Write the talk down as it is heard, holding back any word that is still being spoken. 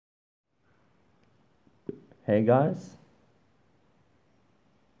Hey guys,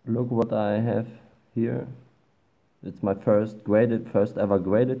 look what I have here. It's my first ever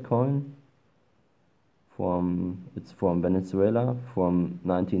graded coin. It's from Venezuela from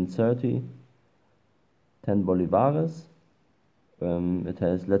 1930, 10 bolivares. It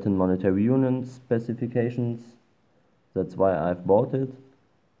has Latin Monetary Union specifications. That's why I've bought it.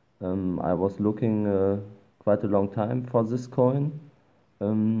 I was looking quite a long time for this coin.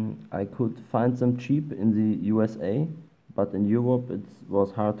 I could find them cheap in the USA, but in Europe it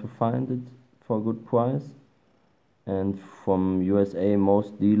was hard to find it for a good price. And from USA,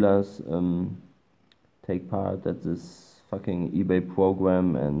 most dealers take part at this fucking eBay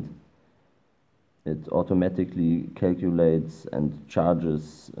program, and it automatically calculates and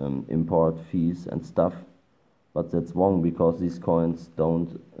charges import fees and stuff. But that's wrong because these coins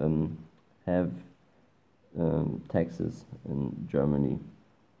don't have taxes in Germany.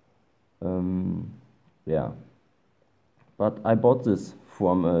 Yeah, but I bought this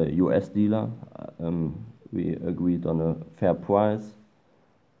from a US dealer. We agreed on a fair price.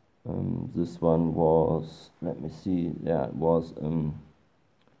 This one was, let me see, yeah, it was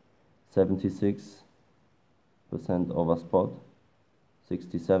 76% over spot,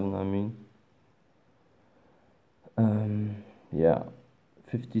 67, I mean. Yeah,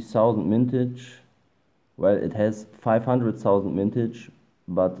 50,000 mintage. Well, it has 500,000 mintage,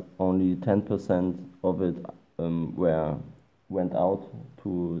 but only 10% of it went out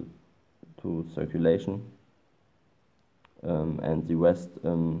to circulation, and the rest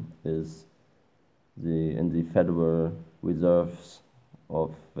is in the Federal Reserves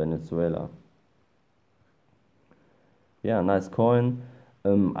of Venezuela. Yeah, nice coin.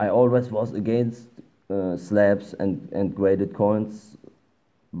 I always was against slabs and graded coins,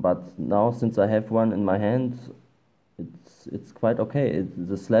 but now since I have one in my hand, it's quite okay.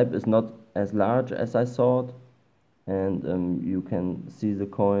 The slab is not as large as I thought, and you can see the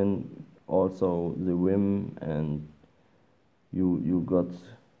coin, also the rim, and you got,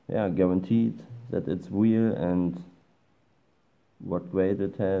 yeah, guaranteed that it's real and what grade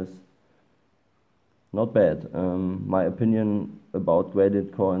it has. Not bad. My opinion about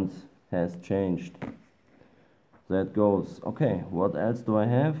graded coins has changed. That goes. Okay, what else do I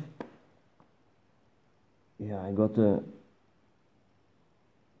have? Yeah, I got a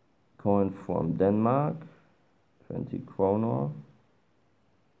coin from Denmark, 20 kroner.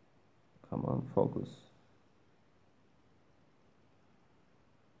 Come on, focus.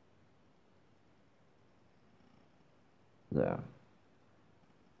 There.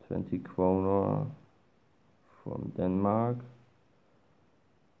 20 kroner from Denmark,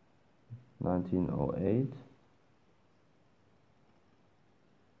 1908.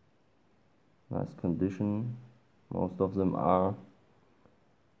 Nice condition. Most of them are.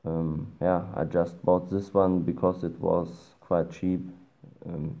 Yeah, I just bought this one because it was quite cheap.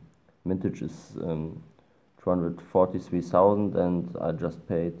 Mintage is 243,000, and I just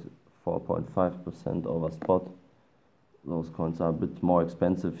paid 4.5% over spot. Those coins are a bit more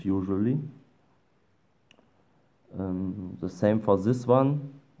expensive usually. The same for this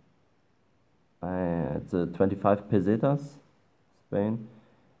one. It's a 25 pesetas, Spain.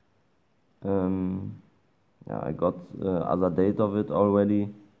 Yeah, I got other date of it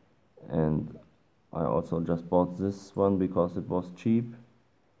already, and I also just bought this one because it was cheap.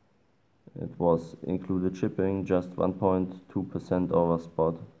 It was included shipping, just 1.2% over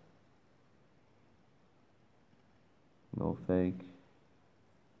spot. No fake.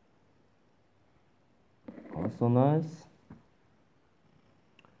 Also nice.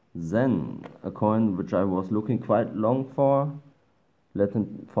 Then a coin which I was looking quite long for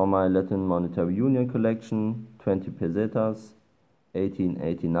my Latin Monetary Union collection, 20 pesetas,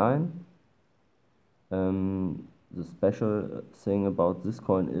 1889. The special thing about this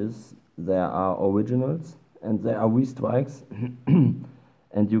coin is there are originals and there are restrikes,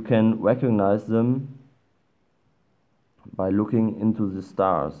 and you can recognize them by looking into the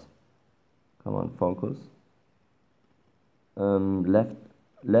stars. Come on, focus. Left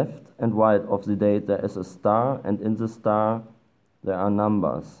and right of the date there is a star, and in the star there are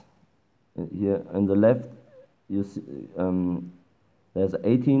numbers. Here on the left you see there's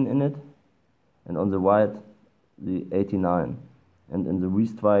 18 in it, and on the right the 89. And in the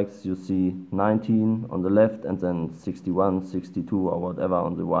restrikes you see 19 on the left and then 61, 62 or whatever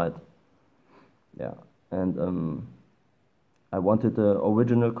on the right. Yeah, and I wanted the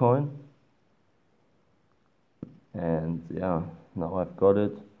original coin, and yeah, now I've got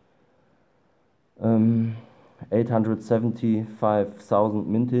it. 875,000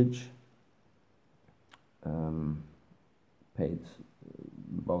 mintage. Paid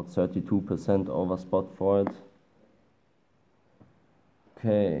about 32% over spot for it.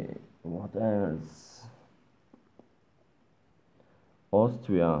 Okay, what else?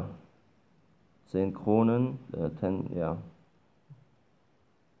 Austria, 10 Kronen, 10, yeah.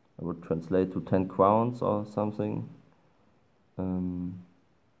 I would translate to 10 crowns or something. Can't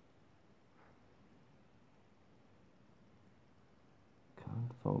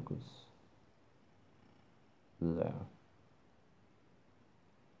focus. There.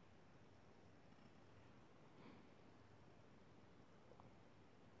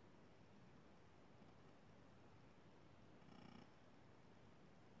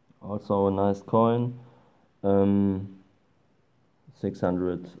 Also a nice coin.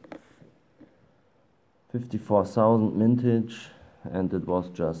 654,000 mintage, and it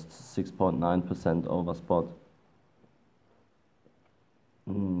was just 6.9% over spot.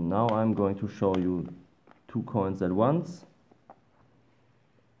 Now I'm going to show you two coins at once.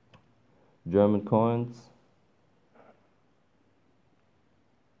 German coins.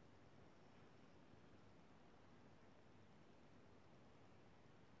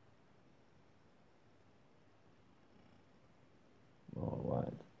 All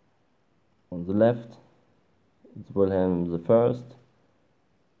right. On the left, it's Wilhelm I,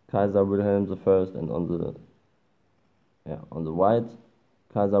 Kaiser Wilhelm I, and on the right,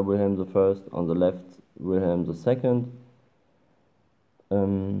 Kaiser Wilhelm I, on the left, Wilhelm II.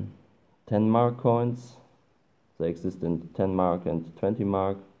 10 mark coins. They exist in 10 mark and 20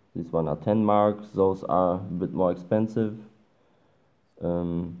 mark. These one are 10 mark. Those are a bit more expensive.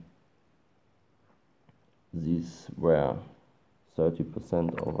 These were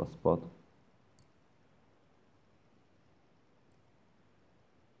 30% over spot.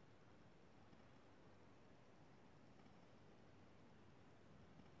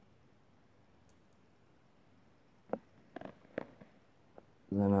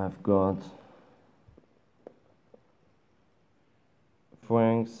 Then I've got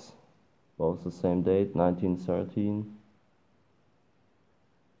francs, both the same date, 1913.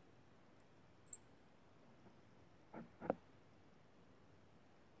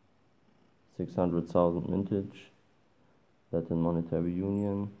 $600,000 mintage, Latin Monetary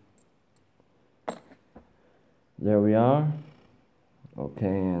Union. There we are. Okay,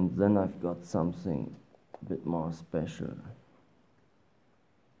 and then I've got something a bit more special.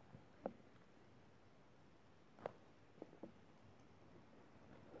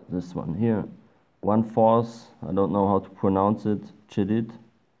 This one here, 1/4, I don't know how to pronounce it, Chedid,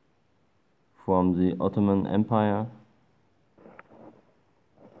 from the Ottoman Empire.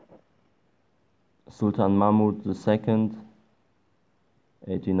 Sultan Mahmud II,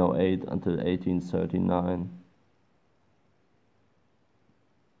 1808 until 1839.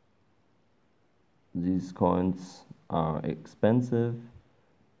 These coins are expensive.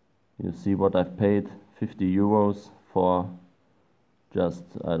 You see what I've paid, 50 euros for just,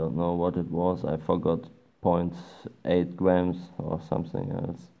 I don't know what it was, I forgot, 0.8 grams or something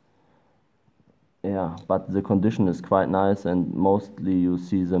else. Yeah, but the condition is quite nice, and mostly you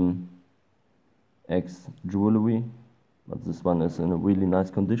see them ex-jewelry, but this one is in a really nice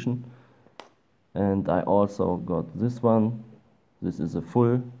condition. And I also got this one. This is a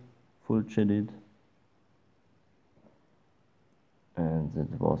full Chedid, and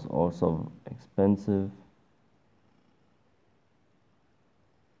it was also expensive,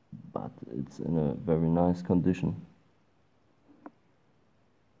 but it's in a very nice condition.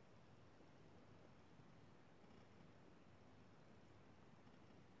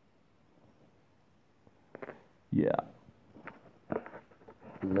 Yeah,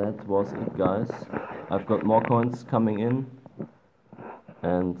 that was it, guys. I've got more coins coming in,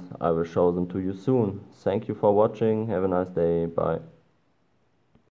 and I will show them to you soon. Thank you for watching. Have a nice day. Bye.